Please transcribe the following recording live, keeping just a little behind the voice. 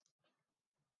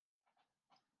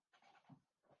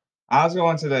How's it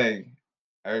going today,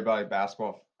 everybody?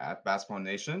 Basketball at Basketball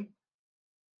Nation.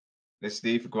 This is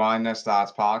Steve for Grinding Their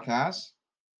Stats podcast.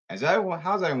 How's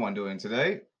everyone doing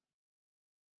today?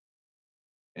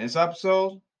 In this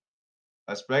episode,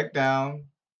 let's break down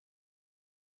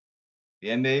the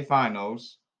NBA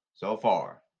Finals so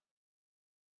far.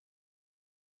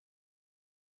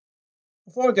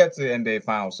 Before we get to the NBA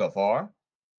Finals so far,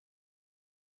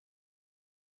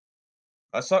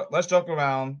 let's joke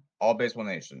around all baseball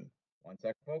nation. One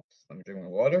sec, folks. Let me drink my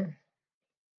water.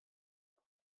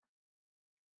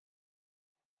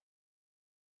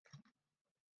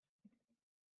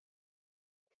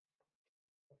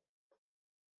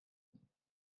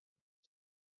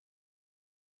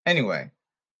 Anyway,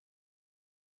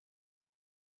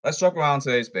 let's joke around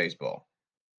today's baseball.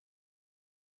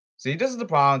 See, this is the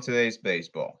problem with today's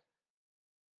baseball.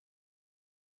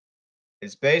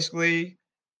 It's basically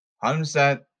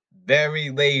 100%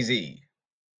 very lazy.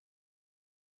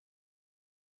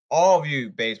 All of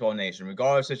you, Baseball Nation,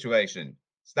 regardless of situation,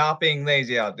 stop being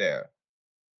lazy out there.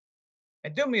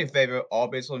 And do me a favor, all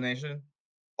Baseball Nation,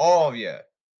 all of you,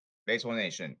 Baseball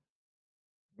Nation,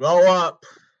 grow up.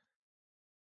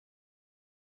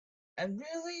 And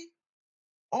really,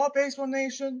 all Baseball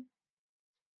Nation,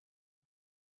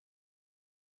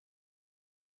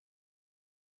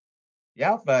 you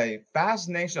have a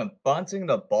fascination of bunting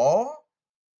the ball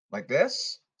like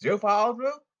this, zero follow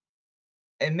through.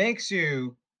 It makes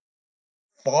you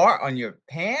fart on your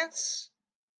pants,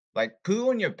 like poo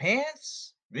on your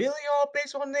pants. Really, all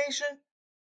Baseball Nation?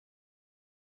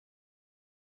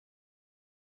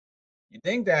 You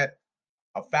think that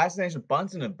a fascination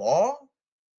bunting the ball?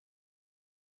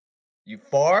 You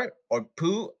fart or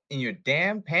poo in your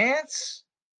damn pants?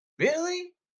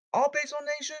 Really? All Baseball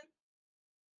Nation?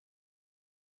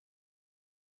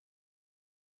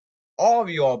 All of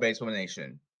you, All Baseball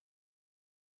Nation.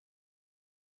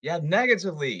 You have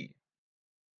negatively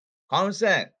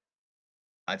 100%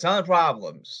 a ton of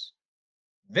problems.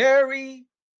 Very,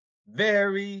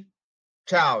 very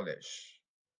childish.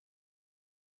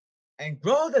 And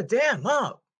grow the damn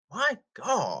up. My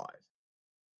God.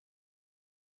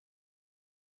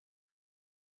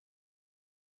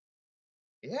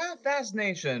 You have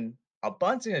fascination of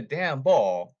bunting a damn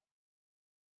ball.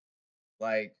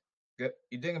 Like, you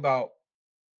think about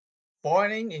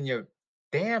farting in your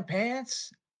damn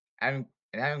pants and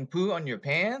having poo on your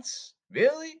pants?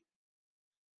 Really?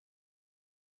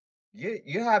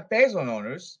 You have baseball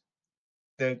owners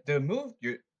that move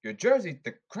your jersey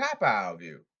the crap out of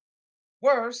you.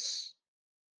 Worse,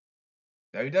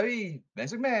 WWE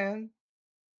Vince McMahon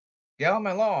get on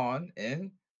my lawn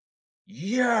and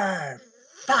you're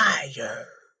fired.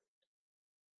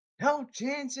 No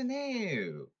chance in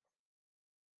hell.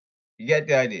 You get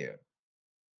the idea.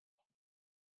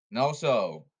 And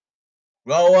also,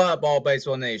 grow up, all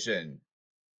baseball nation.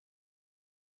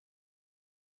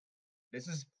 This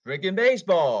is freaking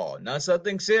baseball, not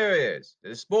something serious.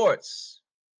 This is sports.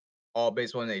 All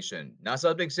baseball nation, not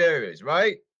something serious,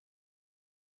 right?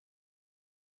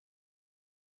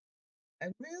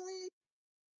 And really,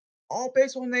 all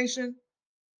baseball nation,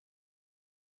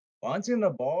 bunting the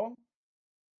ball,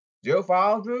 Joe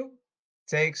follow through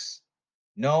takes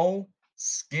no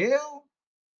skill.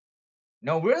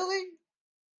 No, really?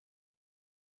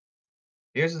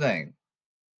 Here's the thing.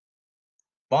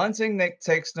 Bunting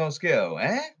takes no skill,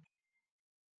 eh?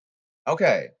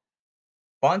 Okay,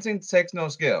 bunting takes no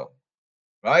skill,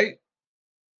 right?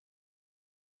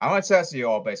 I'm gonna test you,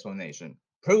 all baseball nation.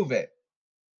 Prove it.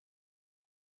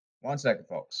 1 second,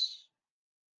 folks.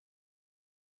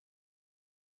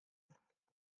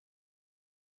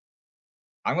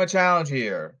 I'm gonna challenge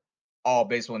here, all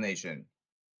baseball nation.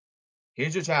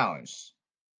 Here's your challenge.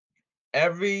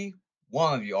 Every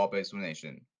one of you, all baseball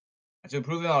nation, until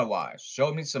proven otherwise,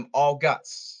 show me some all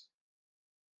guts.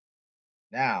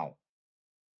 Now,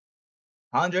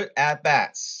 100 at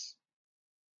bats.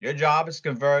 Your job is to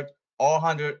convert all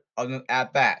 100 of them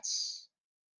at bats.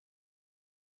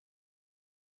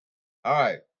 All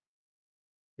right.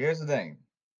 Here's the thing.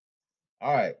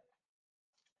 All right.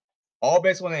 All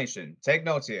baseball nation, take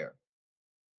notes here.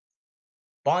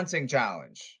 Bunting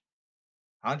challenge.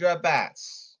 100 at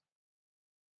bats.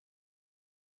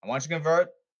 I want you to convert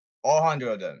all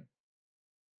 100 of them.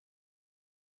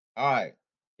 All right.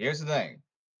 Here's the thing.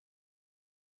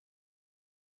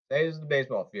 Say this is the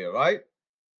baseball field, right?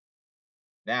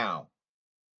 Now,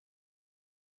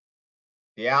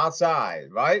 the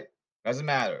outside, right? Doesn't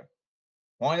matter.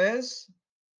 Point is,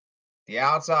 the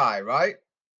outside, right?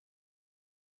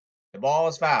 The ball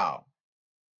is foul.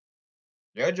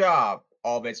 Your job,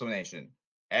 all baseball nation.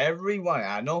 Everyone,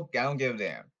 I don't give a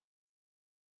damn.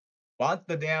 bunt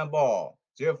the damn ball.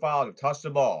 Zero foul to touch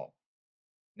the ball.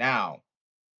 Now,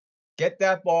 get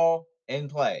that ball in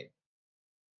play.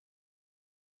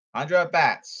 100 at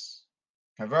bats.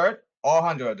 Convert all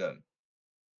 100 of them.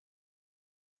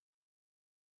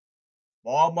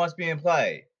 Ball must be in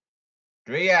play.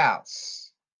 3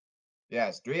 outs.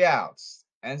 Yes, 3 outs.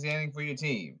 Ends the inning for your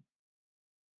team.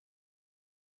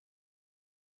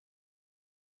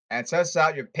 And test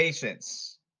out your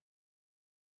patience.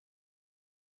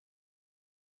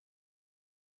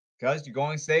 Because you're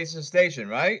going station to station,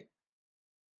 right?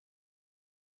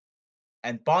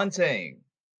 And bunting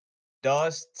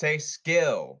does take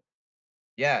skill.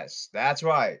 Yes, that's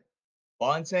right.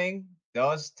 Bunting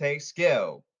does take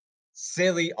skill.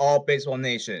 Silly all baseball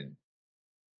nation.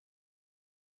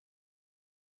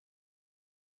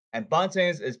 And bunting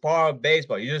is part of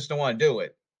baseball. You just don't want to do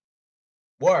it.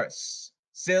 Worse.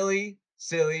 Silly,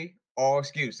 all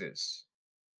excuses.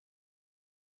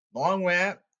 Long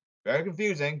rant, very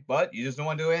confusing, but you just don't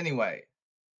want to do it anyway.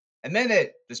 Admit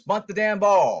it. Just bunt the damn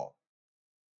ball.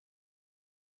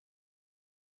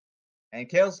 And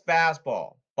kills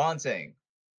fastball. Bunting.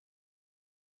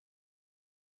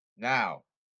 Now,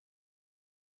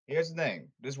 here's the thing.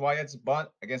 This is why it's a bunt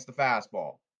against the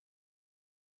fastball.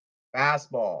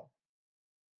 Fastball.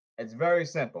 It's very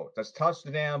simple. Just touch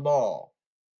the damn ball.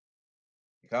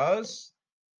 Because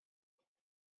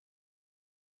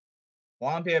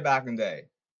Juan Pierre back in the day.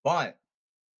 Bunt.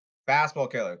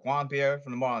 Fastball killer. Juan Pierre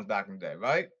from the Marlins back in the day,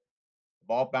 right? The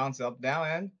ball bounces up, down,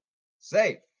 and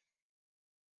safe.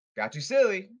 Got you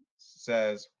silly,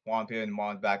 says Juan Pierre and the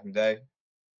Marlins back in the day.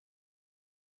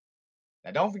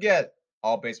 Now don't forget,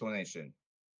 all baseball nation.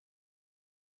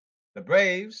 The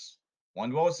Braves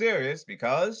won the World Series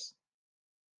because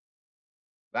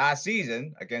last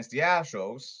season against the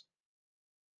Astros,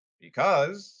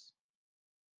 because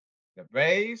the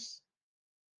Braves,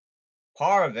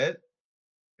 part of it,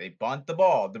 they bunt the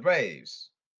ball, the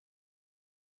Braves.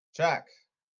 Check.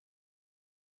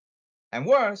 And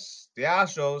worse, the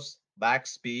Astros lack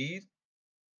speed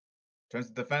in terms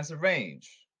of defensive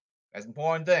range. That's an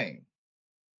important thing.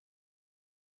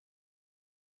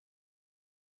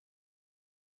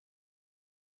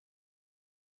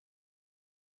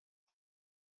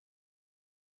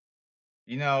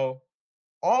 You know,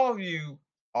 all of you,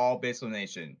 all baseball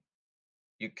nation,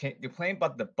 you complain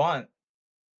about the bunt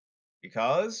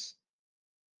because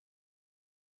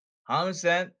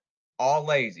 100% all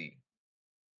lazy.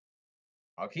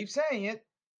 I'll keep saying it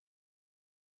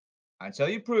until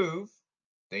you prove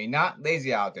that you're not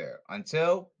lazy out there.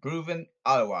 Until proven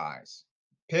otherwise.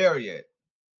 Period.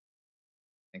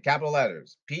 In capital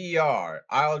letters.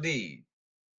 PERIOD.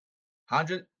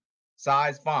 100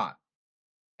 size font.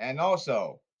 And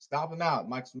also, stop them out,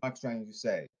 Mike trying to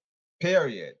say.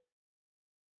 Period.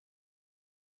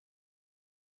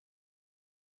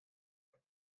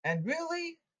 And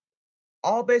really,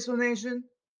 all baseball nation,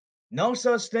 no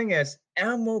such thing as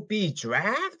MLB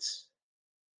drafts?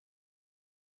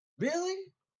 Really?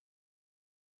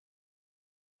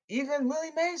 Even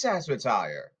Willie Mays has to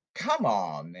retire. Come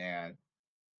on, man.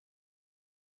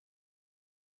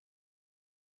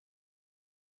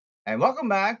 And welcome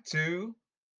back to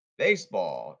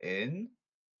Baseball in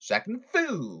Second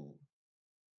Fu.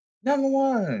 Number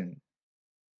one.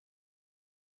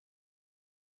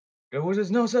 There was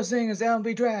just no such thing as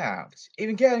MLB drafts.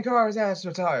 Even Kevin Carter has to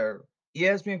retire.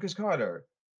 ESPN Chris Carter.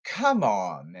 Come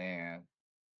on, man.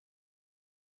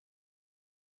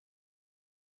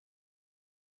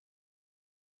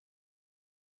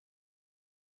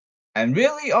 And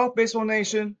really, off baseball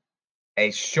nation,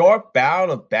 a short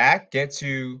barrel of bat gets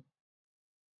you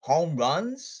home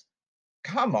runs?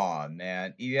 Come on,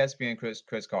 man. ESPN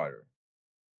Chris Carter.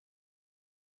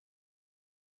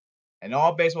 And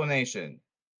all baseball nation,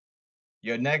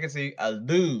 you're negatively a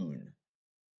loon.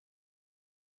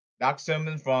 Doc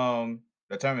Silverman from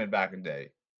the tournament back in the day.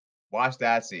 Watch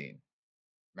that scene.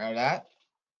 Remember that?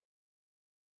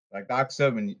 Like Doc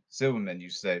Silverman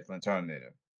used to say from the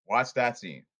Terminator. Watch that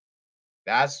scene.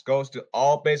 That goes to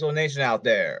all baseball nation out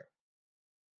there.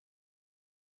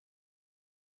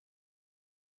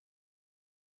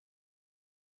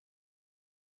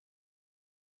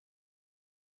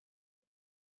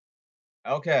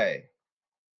 Okay.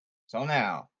 So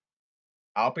now,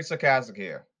 I'll be sarcastic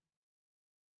here.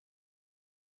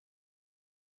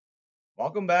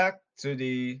 Welcome back to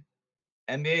the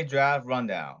NBA Draft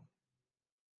Rundown.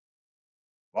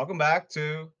 Welcome back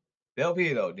to Bill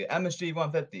Pito, the MSG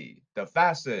 150, the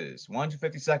fastest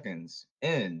 150 seconds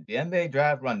in the NBA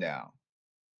Draft Rundown.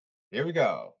 Here we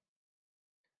go.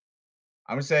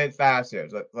 I'm gonna say it fast here,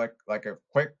 like a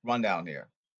quick rundown here.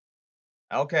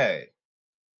 Okay.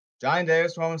 Johnny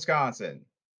Davis from Wisconsin.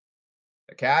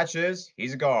 The catch is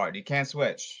he's a guard. He can't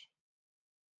switch.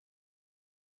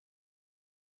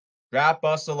 Draft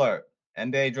bust alert.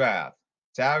 NBA draft.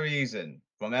 Tari Eason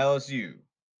from LSU.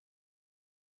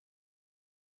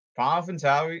 Problem from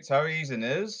Tari Eason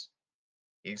is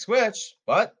he can switch,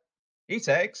 but he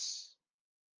takes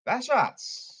bad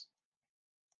shots.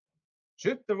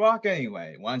 Shoot the rock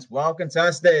anyway, once well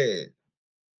contested.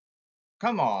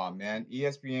 Come on, man.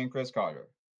 ESPN Chris Carter.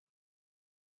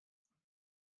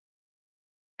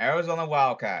 Arizona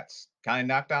Wildcats. Kind of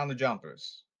knock down the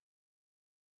jumpers.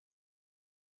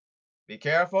 Be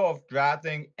careful of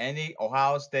drafting any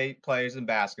Ohio State players in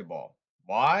basketball.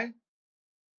 Why?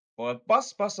 For a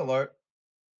bust alert,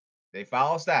 they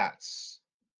follow stats.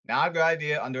 Not a good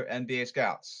idea under NBA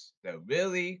scouts. They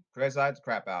really criticize the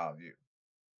crap out of you.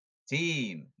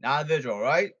 Team, not individual,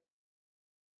 right?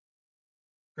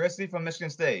 Christie from Michigan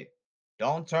State.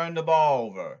 Don't turn the ball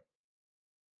over.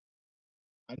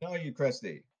 I know you,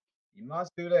 Christie. You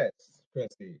must do this,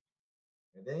 Christie.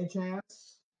 If any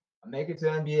chance, I make it to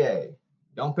NBA.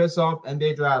 Don't piss off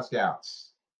NBA draft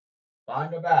scouts.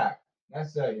 Find your back.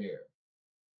 Necessary here.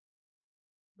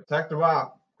 Protect the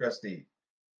rock, Christie.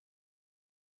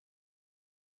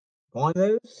 Point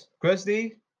is,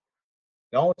 Christie,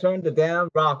 don't turn the damn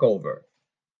rock over.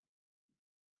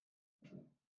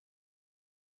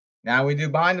 Now we do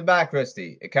behind the back,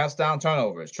 Christie. It cuts down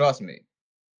turnovers. Trust me.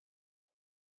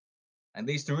 And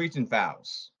leads to reaching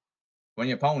fouls when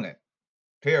your opponent.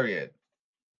 Period.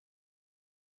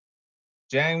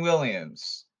 Jane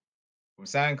Williams from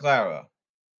Santa Clara.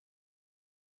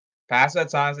 Pass at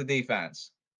times to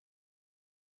defense.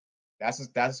 That's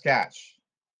his catch.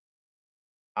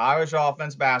 Irish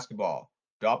offense basketball.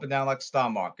 Drop it down like a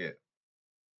stock market.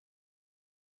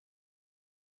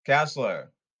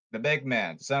 Kessler, the big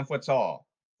man, 7 foot tall,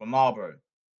 from Auburn.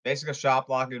 Basically a shot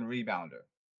blocker and rebounder.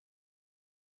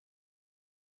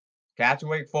 Catch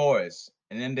Wake Forest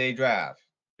in NBA draft.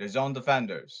 They're zone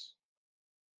defenders.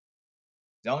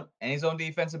 Any zone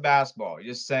defensive basketball.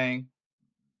 You're just saying,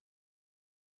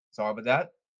 sorry about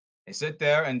that. They sit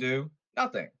there and do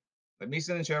nothing. Let me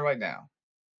sit in the chair right now.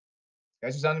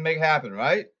 Guys, you're something to make it happen,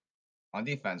 right? On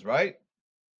defense, right?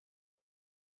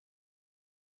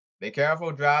 Be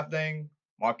careful drafting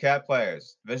Marquette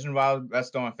players. Division rival Red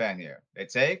Storm fan here. They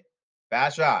take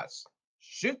bad shots.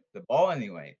 Shoot the ball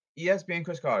anyway. ESPN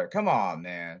Chris Carter. Come on,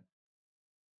 man.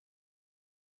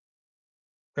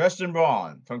 Christian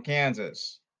Braun from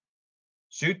Kansas.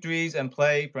 Shoot threes and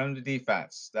play perimeter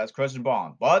defense. That's Christian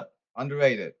Braun, but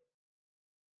underrated.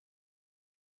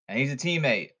 And he's a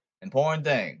teammate. Important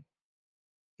thing.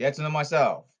 Get to know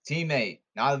myself. Teammate,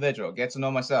 not individual. Get to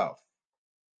know myself.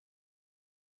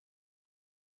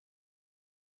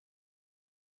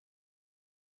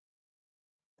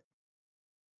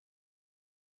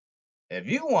 If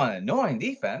you want annoying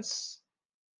defense,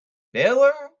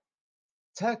 Baylor,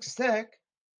 Texas Tech,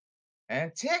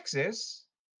 and Texas,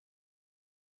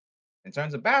 in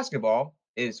terms of basketball,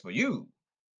 is for you.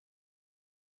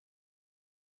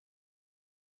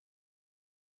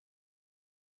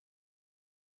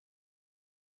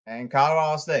 And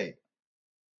Colorado State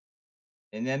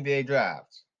in the NBA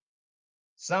draft.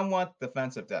 Somewhat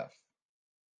defensive depth.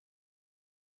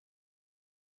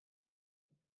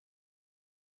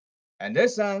 And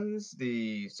this ends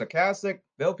the sarcastic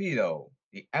Bill Pito,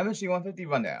 the MSG 150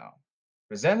 rundown,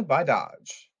 presented by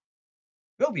Dodge.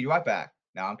 We'll be right back.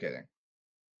 No, I'm kidding.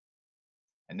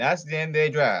 And that's the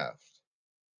NBA draft.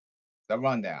 The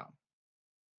rundown.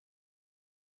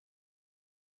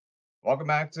 Welcome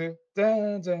back to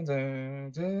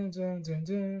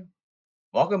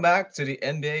Welcome back to the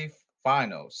NBA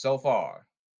Finals so far.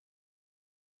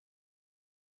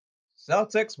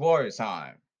 Celtics Warriors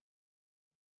time.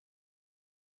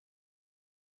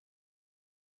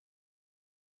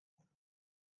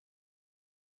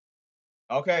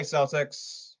 Okay,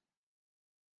 Celtics.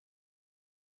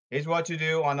 Here's what you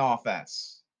do on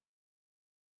offense.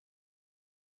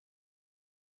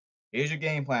 Here's your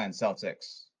game plan,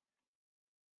 Celtics.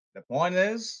 The point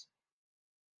is,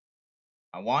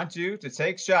 I want you to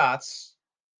take shots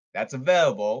that's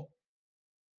available.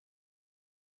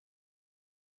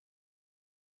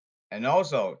 And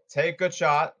also, take a good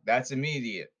shot that's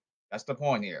immediate. That's the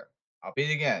point here. I'll beat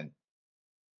it again.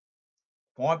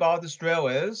 The point about this drill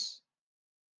is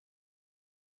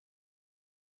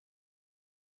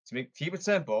to keep it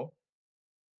simple.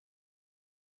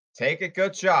 Take a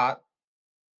good shot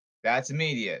that's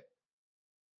immediate.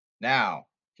 Now,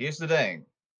 here's the thing.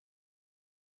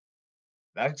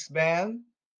 Let's expand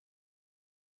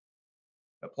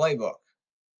the playbook.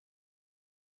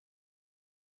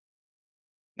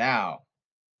 Now,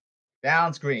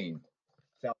 Down screen.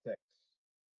 Celtics.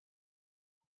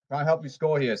 Trying to help you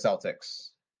score here, Celtics.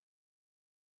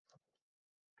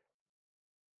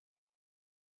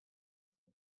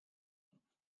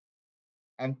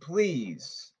 And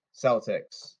please,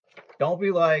 Celtics, don't be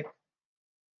like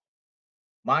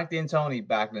Mike D'Antoni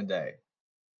back in the day.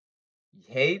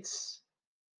 He hates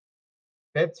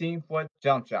 15-foot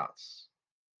jump shots.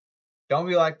 Don't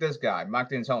be like this guy, Mike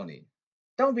D'Antoni.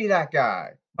 Don't be that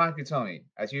guy, Mike D'Antoni,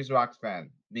 as Houston Rockets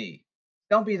fan, me.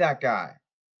 Don't be that guy,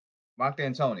 Mike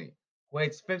D'Antoni, who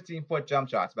hates 15-foot jump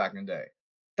shots back in the day.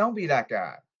 Don't be that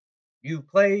guy. You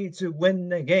play to win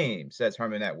the game, says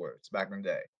Herman Edwards back in the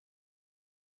day.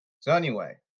 So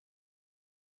anyway,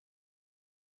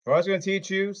 first I'm going to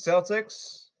teach you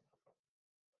Celtics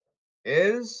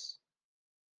is,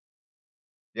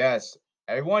 yes,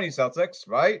 everyone you Celtics,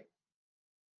 right?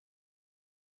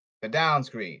 The down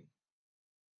screen.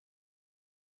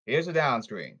 Here's the down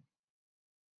screen.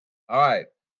 All right,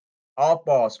 off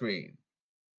ball screen.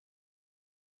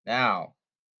 Now,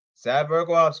 set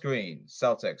vertical off screen,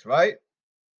 Celtics, right?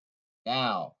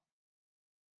 Now,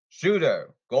 shooter,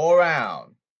 go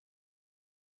around.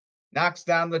 Knocks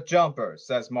down the jumper,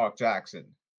 says Mark Jackson.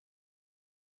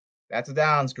 That's a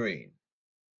down screen.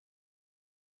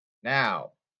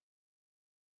 Now,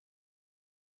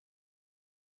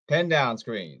 pin down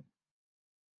screen.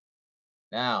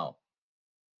 Now,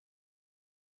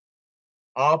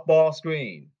 off ball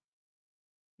screen.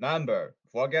 Remember,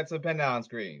 before it gets to the pin down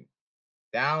screen,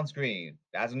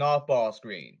 that's an off ball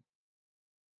screen.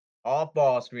 Off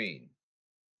ball screen.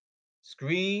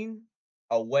 Screen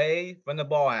away from the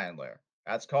ball handler.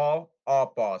 That's called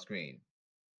off ball screen.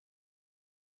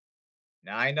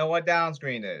 Now I know what down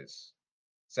screen is.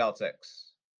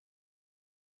 Celtics.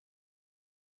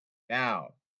 Now,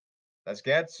 let's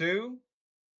get to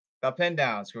the pin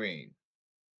down screen.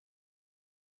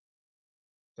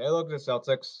 Take a look at the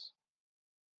Celtics.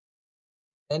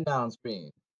 Pin down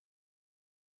screen.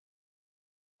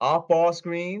 Off ball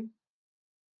screen.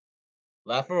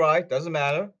 Left or right, doesn't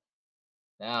matter.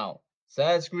 Now,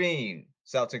 set screen,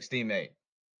 Celtics teammate.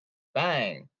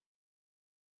 Bang.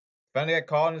 Defender get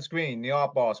caught on the screen, the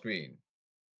off ball screen.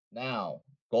 Now,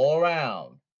 go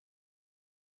around.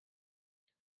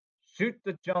 Shoot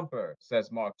the jumper,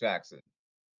 says Mark Jackson.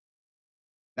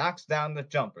 Knocks down the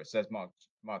jumper, says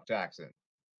Mark Jackson.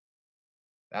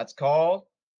 That's called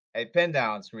a pin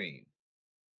down screen.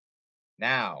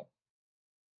 Now,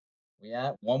 we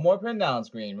have one more pin down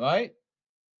screen, right?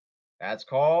 That's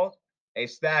called a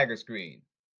stagger screen.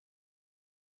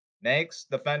 Makes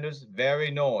defenders very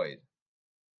annoyed.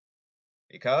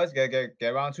 Because you gotta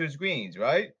get around two screens,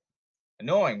 right?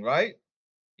 Annoying, right?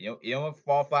 You don't want to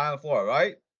fall flat on the floor,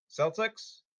 right?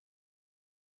 Celtics?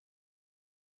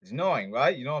 It's annoying,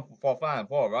 right? You don't want to fall flat on the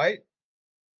floor, right?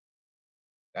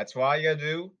 That's why you gotta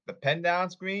do the pin down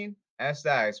screen and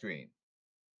stagger screen.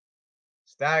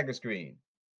 Stagger screen.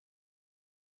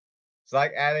 It's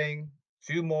like adding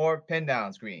two more pin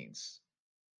down screens.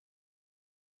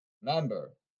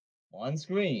 Remember, one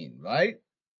screen, right?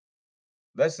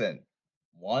 Listen,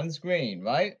 one screen,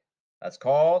 right? That's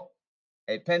called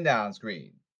a pin down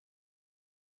screen.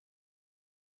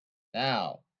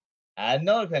 Now, add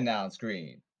another pin down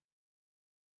screen.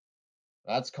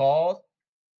 That's called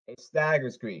a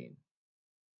stagger screen.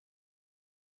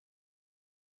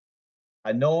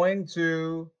 Annoying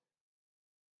to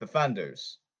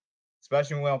defenders,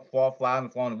 especially when we fall flat on the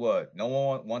floor in wood. No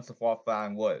one wants to fall flat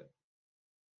on wood.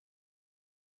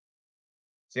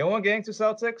 See, what I'm getting to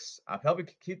Celtics? I'm helping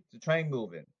keep the train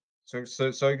moving, so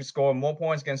you can score more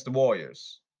points against the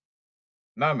Warriors.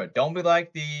 Remember, don't be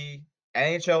like the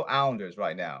NHL Islanders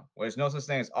right now, where there's no such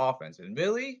thing as offense. And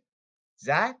really,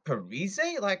 Zach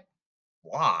Parise, like,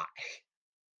 why?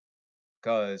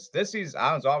 Because this season's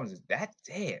Islanders offense is that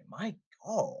dead. My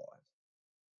God.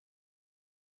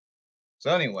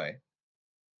 So anyway,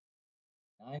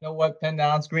 I know what pin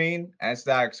down screen and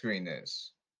static screen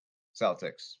is.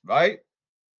 Celtics, right?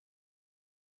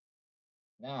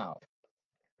 Now,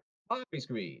 poppy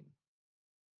screen.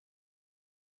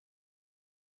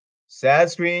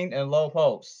 Sad screen and low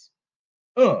post.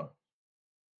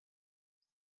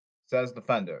 Says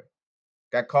defender.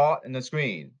 Got caught in the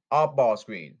screen. Off ball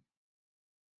screen.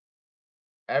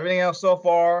 Everything else so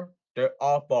far, they're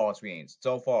off ball screens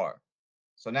so far.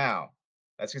 So now,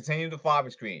 let's continue the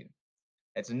poppy screen.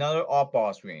 It's another off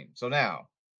ball screen. So now,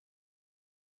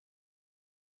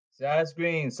 sad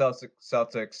screen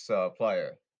Celtics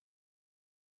player.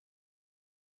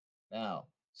 Now,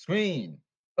 screen.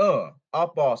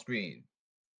 Off ball screen.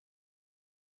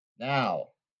 Now,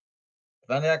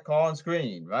 defender that call on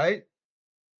screen, right?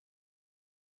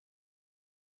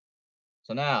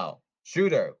 So now,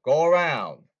 shooter, go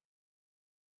around.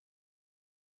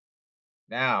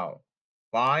 Now,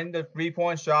 find the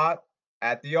 3-point shot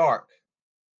at the arc.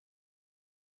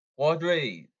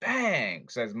 4-3, bang,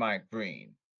 says Mike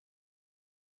Green.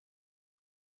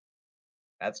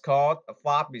 That's called a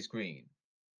floppy screen.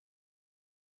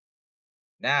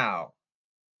 Now,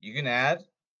 you can add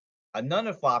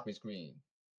another floppy screen.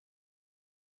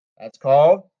 That's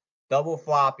called double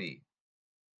floppy.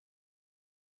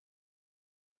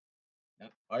 Now,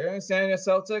 are you understanding the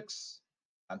Celtics?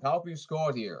 I'm helping you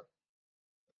score here.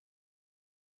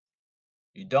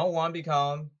 You don't want to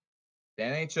become the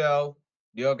NHL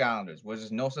New York Islanders, which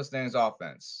is no such thing as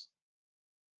offense.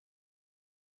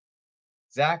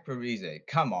 Zach Parise,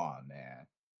 come on, man.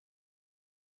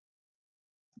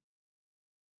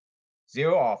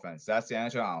 Zero offense. That's the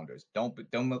NHL Islanders. Don't be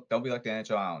like the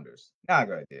NHL Islanders. Not a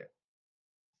good idea.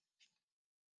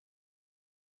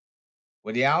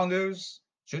 Will the Islanders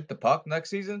shoot the puck next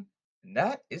season? And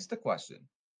that is the question.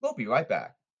 We'll be right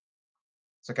back.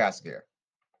 Sarcastic here.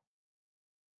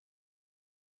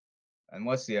 And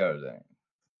what's the other thing?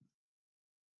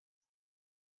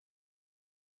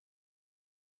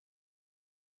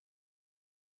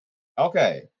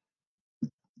 Okay.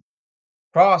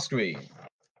 Cross screen.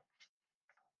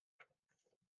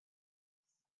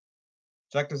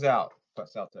 Check this out.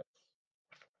 Celtics.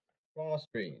 Cross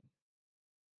screen.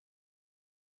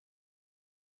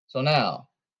 So now,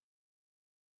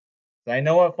 I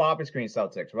know what floppy screen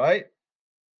Celtics, right?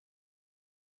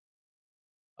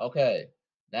 Okay.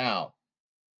 Now,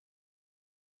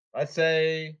 let's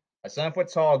say a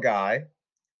 7-foot tall guy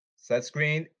set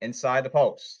screen inside the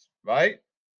post, right?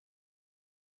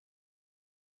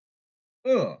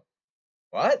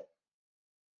 What?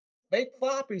 Fake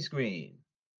floppy screen.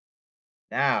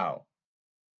 Now,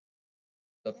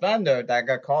 the defender that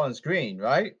got caught on screen,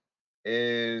 right,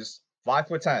 is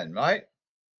 5'10", right?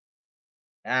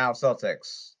 Now,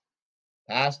 Celtics.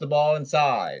 Pass the ball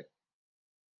inside.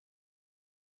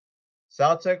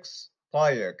 Celtics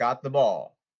player got the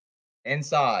ball.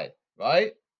 Inside,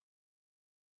 right?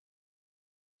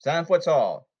 7 foot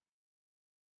tall.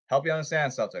 Help you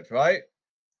understand Celtics, right?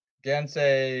 Against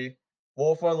a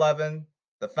 4'11"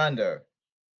 defender.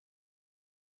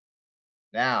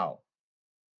 Now,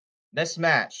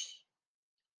 mismatch.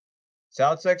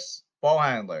 Celtics ball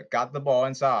handler got the ball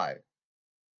inside.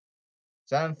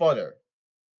 7-footer.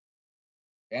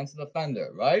 Against the defender,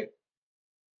 right?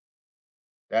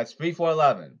 That's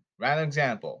 3-4-11. Random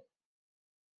example.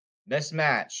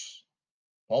 Mismatch.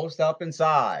 Post up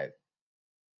inside.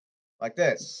 Like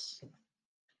this.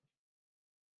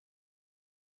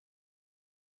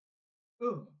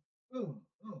 Boom, boom,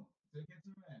 boom. So it gets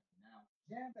around. Now,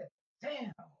 jam it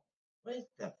down with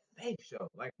the fake show.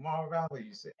 Like Mark Rowley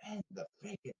used to end the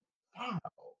freaking foul.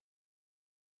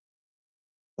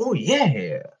 Oh,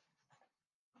 yeah.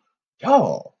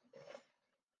 Yo.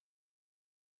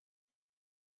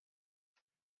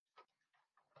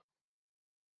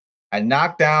 And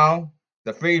knock down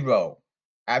the free throw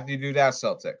after you do that,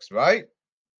 Celtics, right?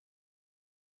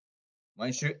 When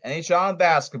you shoot any shot in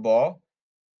basketball,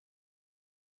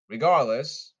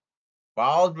 regardless,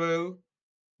 follow through,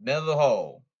 middle of the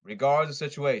hole, regardless of the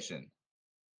situation.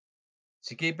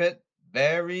 To keep it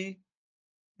very,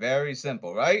 very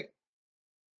simple, right?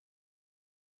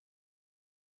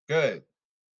 Good.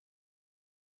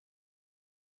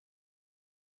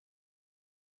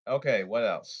 Okay, what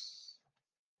else?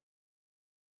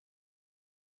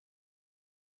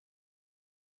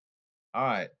 All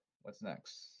right, what's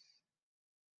next?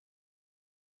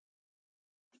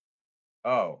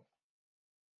 Oh,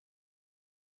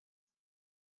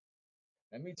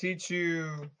 let me teach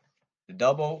you the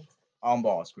double on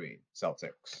ball screen,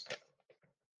 Celtics.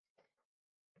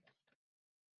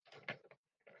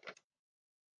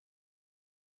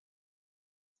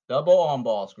 Double on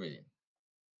ball screen.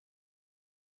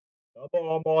 Double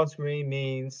on ball screen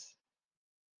means,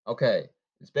 okay,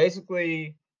 it's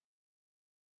basically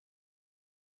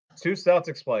two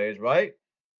Celtics players, right?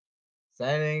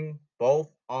 Sending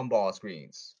both on ball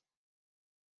screens.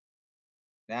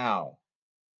 Now,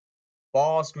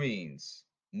 ball screens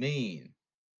mean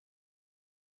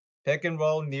pick and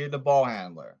roll near the ball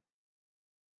handler.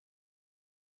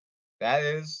 That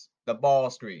is the ball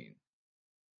screen.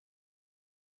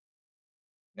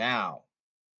 Now,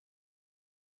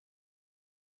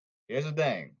 here's the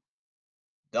thing.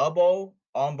 Double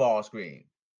on ball screen.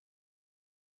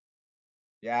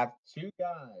 You have two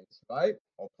guys, right?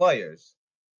 Or players.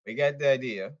 We get the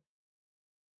idea.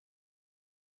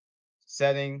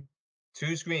 Setting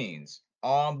two screens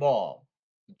on ball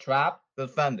to trap the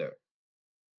defender.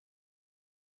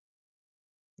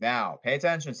 Now, pay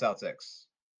attention, Celtics.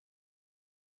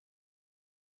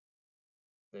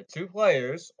 The two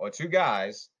players or two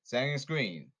guys setting a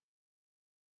screen.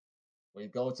 We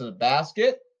go to the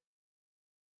basket.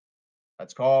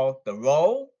 That's called the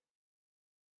roll.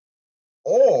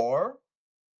 Or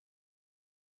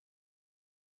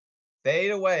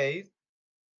fade away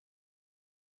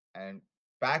and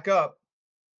back up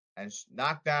and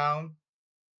knock down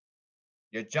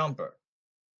your jumper.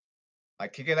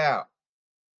 Like kick it out.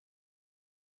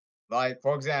 Like,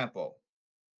 for example,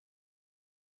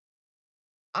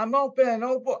 I'm open.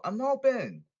 I'm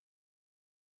open.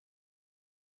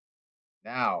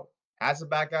 Now, pass it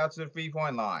back out to the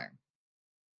 3-point line.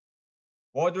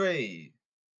 4-3.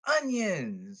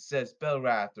 Onions, says Bill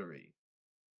Raftery.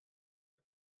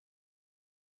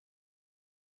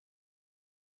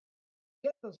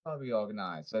 Get those probably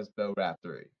organized, says Bill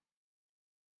Raftery.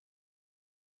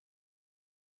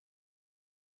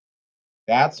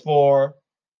 That's for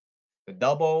the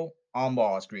double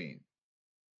on-ball screen.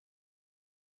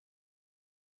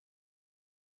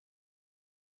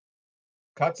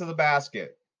 Cut to the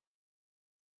basket.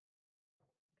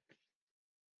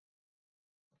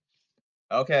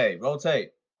 Okay,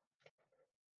 rotate.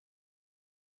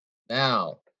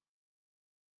 Now,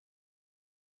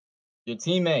 your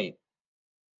teammate.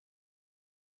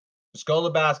 Just go to the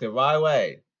basket right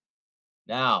away.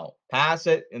 Now, pass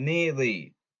it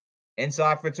immediately.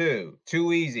 Inside for two.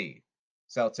 Too easy.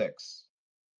 Celtics.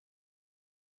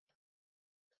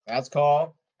 That's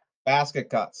called basket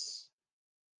cuts.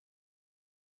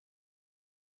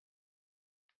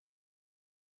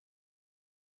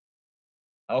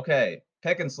 Okay,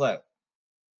 pick and slip.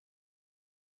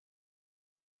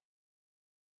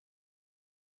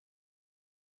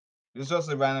 This is just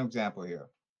a random example here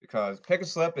because pick and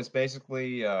slip is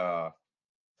basically all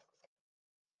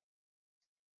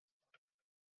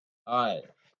right,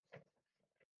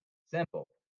 simple.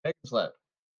 Pick and slip,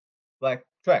 like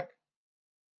trick.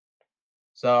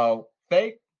 So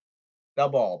fake the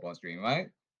ball up on screen, right?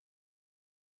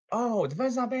 Oh,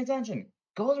 defense not paying attention.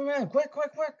 Go to the rim, quick,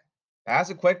 quick, quick.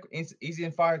 Pass it quick, easy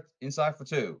and fire inside for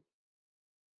two.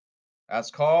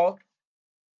 That's called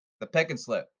the pick and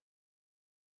slip.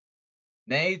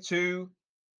 Made to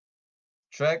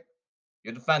trick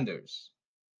your defenders.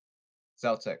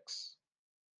 Celtics.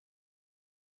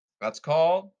 That's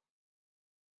called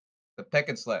the pick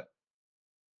and slip.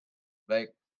 They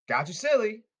got you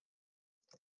silly.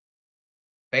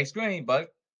 Fake screen,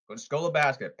 but just go to the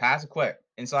basket. Pass it quick.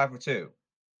 Inside for two.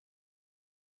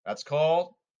 That's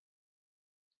called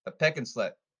the pick and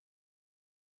slip.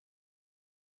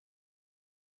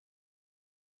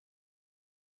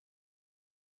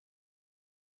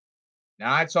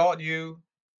 Now I taught you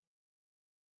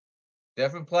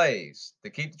different plays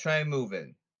to keep the train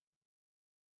moving.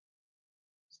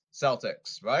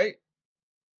 Celtics, right?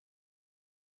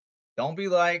 Don't be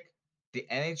like the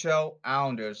NHL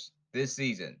Islanders this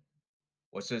season,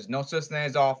 which is no such thing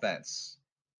as offense.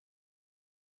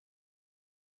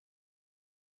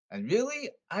 And really,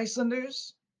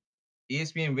 Icelanders,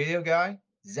 ESPN radio guy,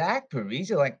 Zach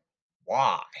Parise, like,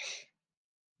 why?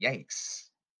 Yikes.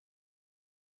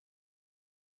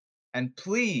 And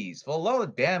please, for the love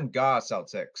of damn God,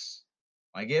 Celtics,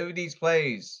 I give you these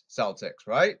plays, Celtics,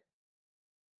 right?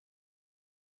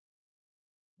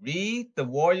 Read the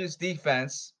Warriors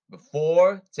defense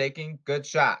before taking good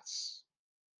shots.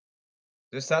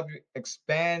 Just help you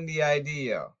expand the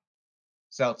idea,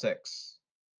 Celtics.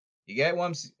 You get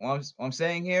what I'm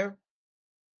saying here?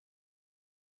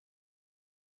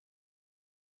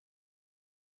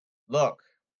 Look,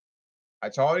 I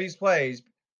taught these plays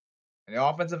in the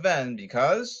offensive end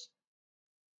because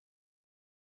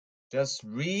just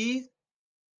read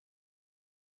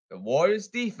the Warriors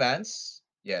defense.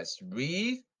 Yes,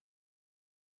 read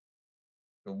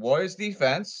the Warriors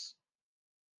defense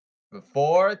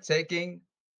before taking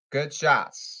good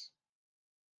shots.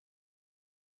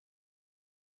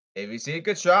 If you see a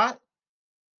good shot,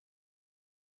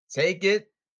 take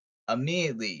it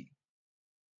immediately.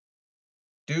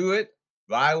 Do it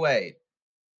right away.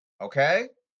 Okay?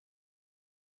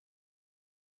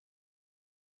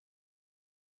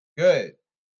 Good.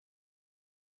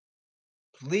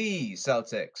 Please,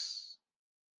 Celtics.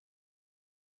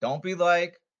 Don't be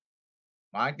like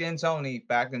Mike D'Antoni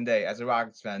back in the day as a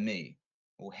Rockets fan, me,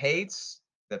 who hates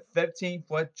the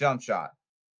 15-foot jump shot.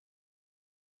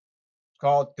 It's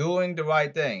called doing the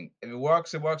right thing. If it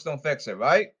works, it works. Don't fix it,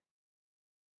 right?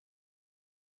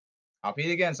 I'll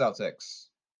repeat again, Celtics.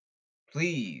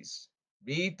 Please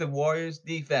read the Warriors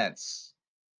defense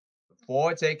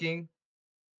before taking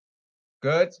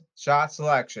good shot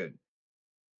selection.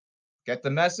 Get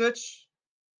the message?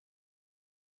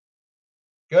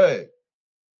 Good.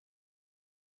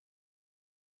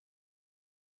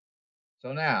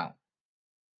 So now,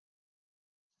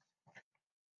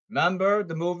 remember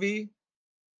the movie?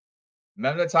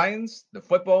 Remember the Titans? The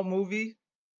football movie?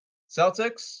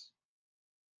 Celtics?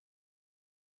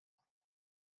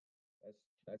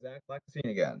 Let's act like the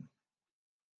scene again.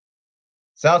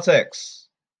 Celtics.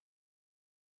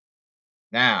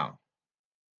 Now,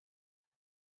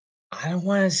 I don't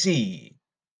want to see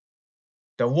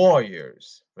the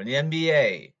Warriors from the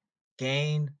NBA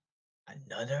gain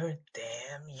another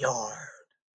damn yard.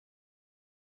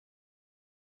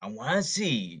 I want to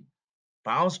see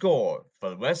final score for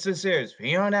the rest of the series from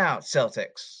here on out,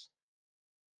 Celtics.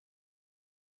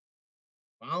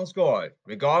 Final score,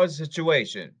 regardless of the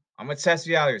situation. I'm going to test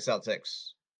you out here, Celtics.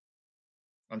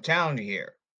 I'm telling you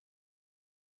here.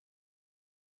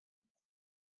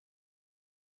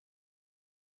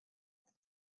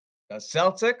 The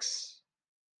Celtics,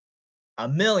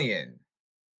 1,000,000.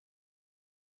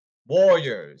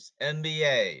 Warriors,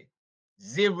 NBA,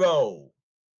 0.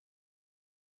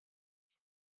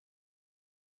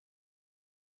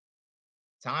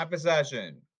 Time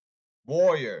possession,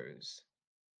 Warriors,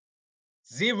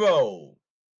 0.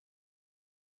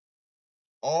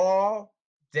 All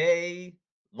day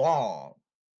long.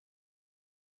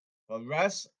 For the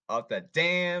rest of the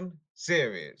damn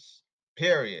series.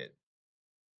 Period.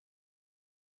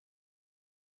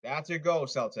 That's your goal,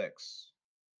 Celtics.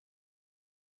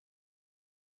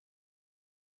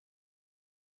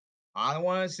 I don't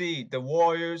want to see the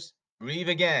Warriors breathe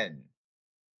again,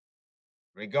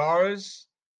 regardless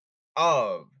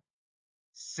of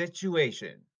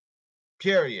situation.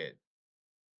 Period.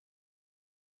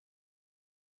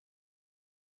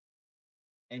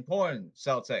 Important,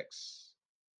 Celtics.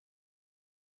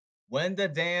 Win the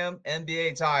damn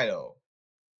NBA title.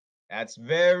 That's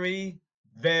very,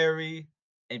 very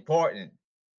important.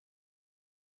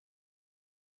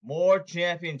 More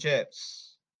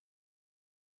championships.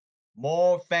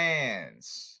 More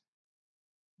fans.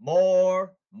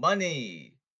 More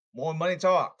money. More money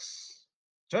talks.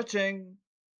 Cha-ching.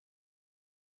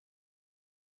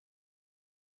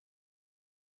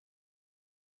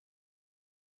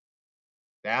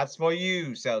 That's for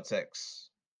you, Celtics.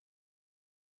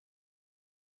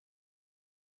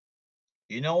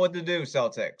 You know what to do,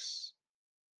 Celtics.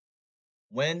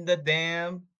 Win the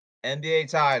damn NBA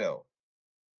title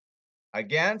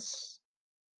against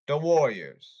the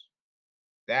Warriors.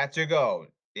 That's your goal.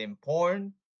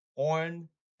 Important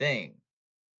thing.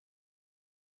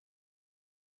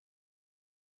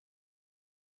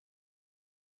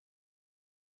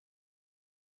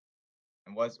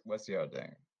 And what's the other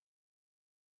thing?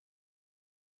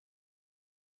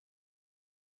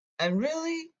 And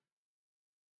really,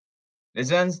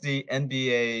 this ends the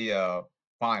NBA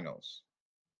finals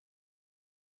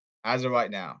as of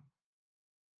right now.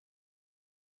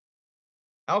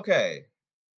 Okay,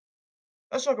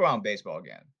 let's talk around baseball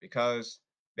again because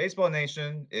Baseball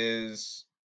Nation is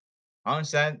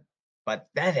 100%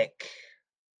 pathetic.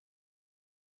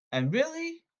 And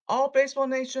really, all Baseball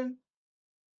Nation,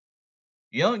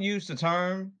 you don't use the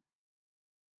term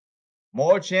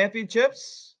more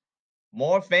championships,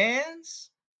 more fans,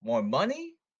 more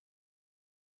money.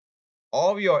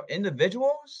 All of your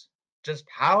individuals just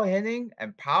power hitting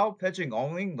and power pitching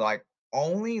only, like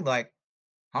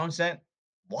 100%.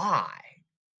 Why?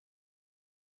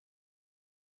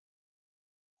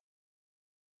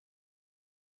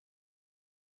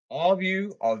 All of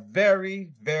you are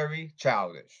very, very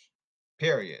childish.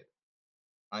 Period.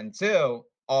 Until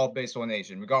all Baseball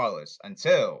Nation, regardless,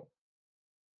 until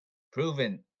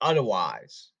proven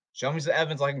otherwise. Show me some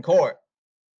evidence like in court.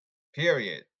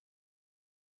 Period.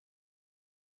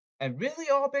 And really,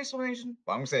 all Baseball Nation.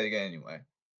 Well, I'm gonna say it again anyway,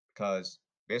 because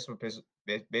Baseball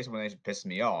Nation pisses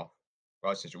me off.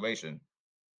 Our situation.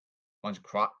 Bunch of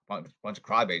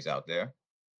crybabies out there.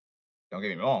 Don't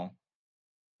get me wrong.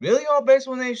 Really, all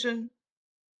Baseball Nation.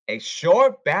 A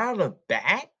short battle of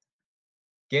bat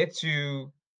get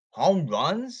to home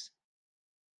runs.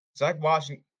 It's like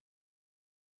watching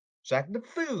Shaq the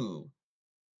Fu.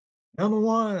 Number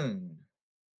one,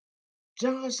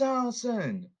 Josh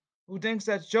Donaldson, who thinks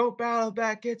that Joe Battle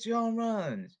Bat gets you home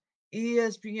runs.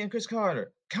 ESPN Chris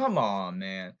Carter. Come on,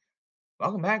 man.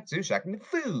 Welcome back to Shaq and the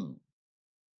Fu.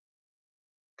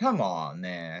 Come on,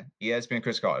 man. ESPN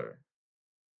Chris Carter.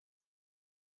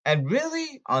 And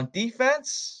really, on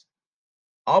defense,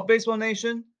 all Baseball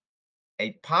Nation,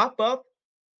 a pop-up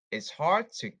is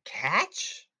hard to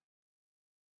catch?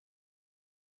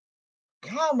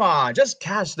 Come on, just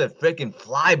catch the freaking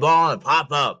fly ball and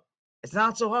pop up. It's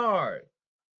not so hard.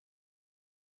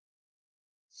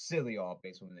 Silly all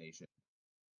Baseball Nation.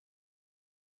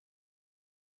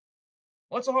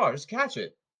 What's so hard? Just catch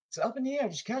it. It's up in the air.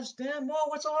 Just catch the damn ball.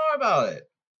 What's so hard about it?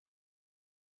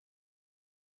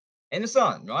 In the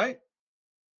sun, right?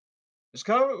 Just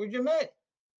cover it with your mitt.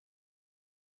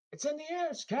 It's in the air.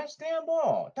 Just catch the damn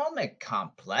ball. Don't make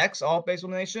complex all base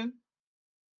elimination.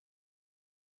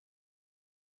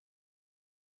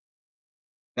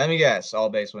 Let me guess, all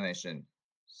base elimination.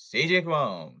 CJ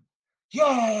Chrome.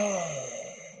 Yay!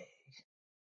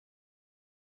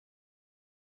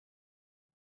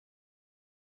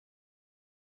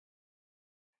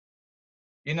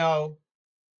 You know,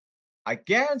 I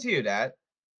guarantee you that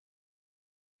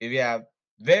if you have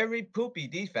very poopy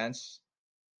defense,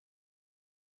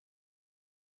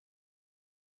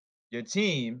 your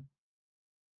team,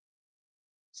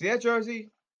 see that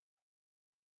jersey?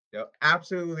 They'll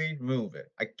absolutely remove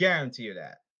it. I guarantee you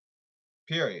that.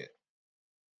 Period.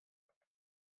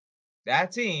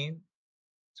 That team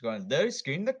is going to literally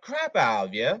screen the crap out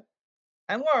of you.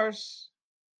 And worse,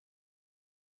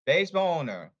 baseball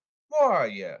owner, where are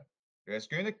you? They're going to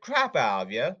screen the crap out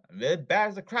of you. And really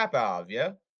batters the crap out of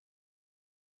you.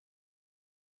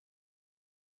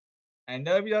 And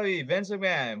WWE, Vince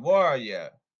McMahon, where are you?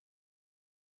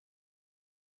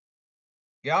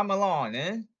 Get my lawn,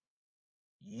 eh?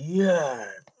 Yeah,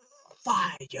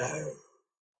 fire.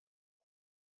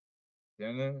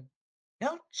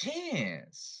 No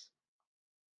chance.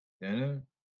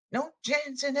 No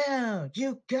chance in hell.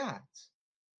 You got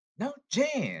no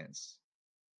chance.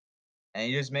 And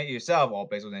you just make yourself all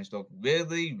baseball names look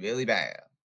really, really bad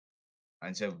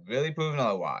until really proven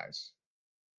otherwise.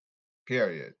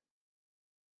 Period.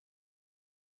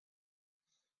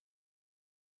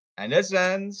 And this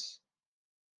ends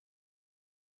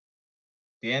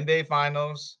the NBA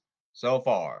Finals so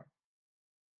far.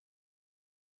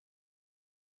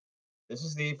 This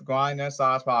is the Grind Their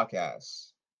Size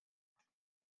podcast.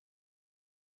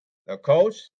 The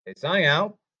coach is signing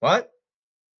out. What?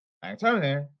 I'm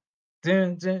Terminator.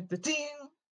 Dun, dun, dun, dun.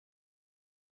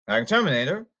 I'm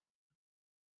Terminator.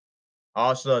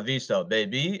 Hasta la vista,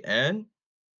 baby, and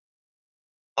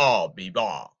I'll be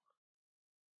back.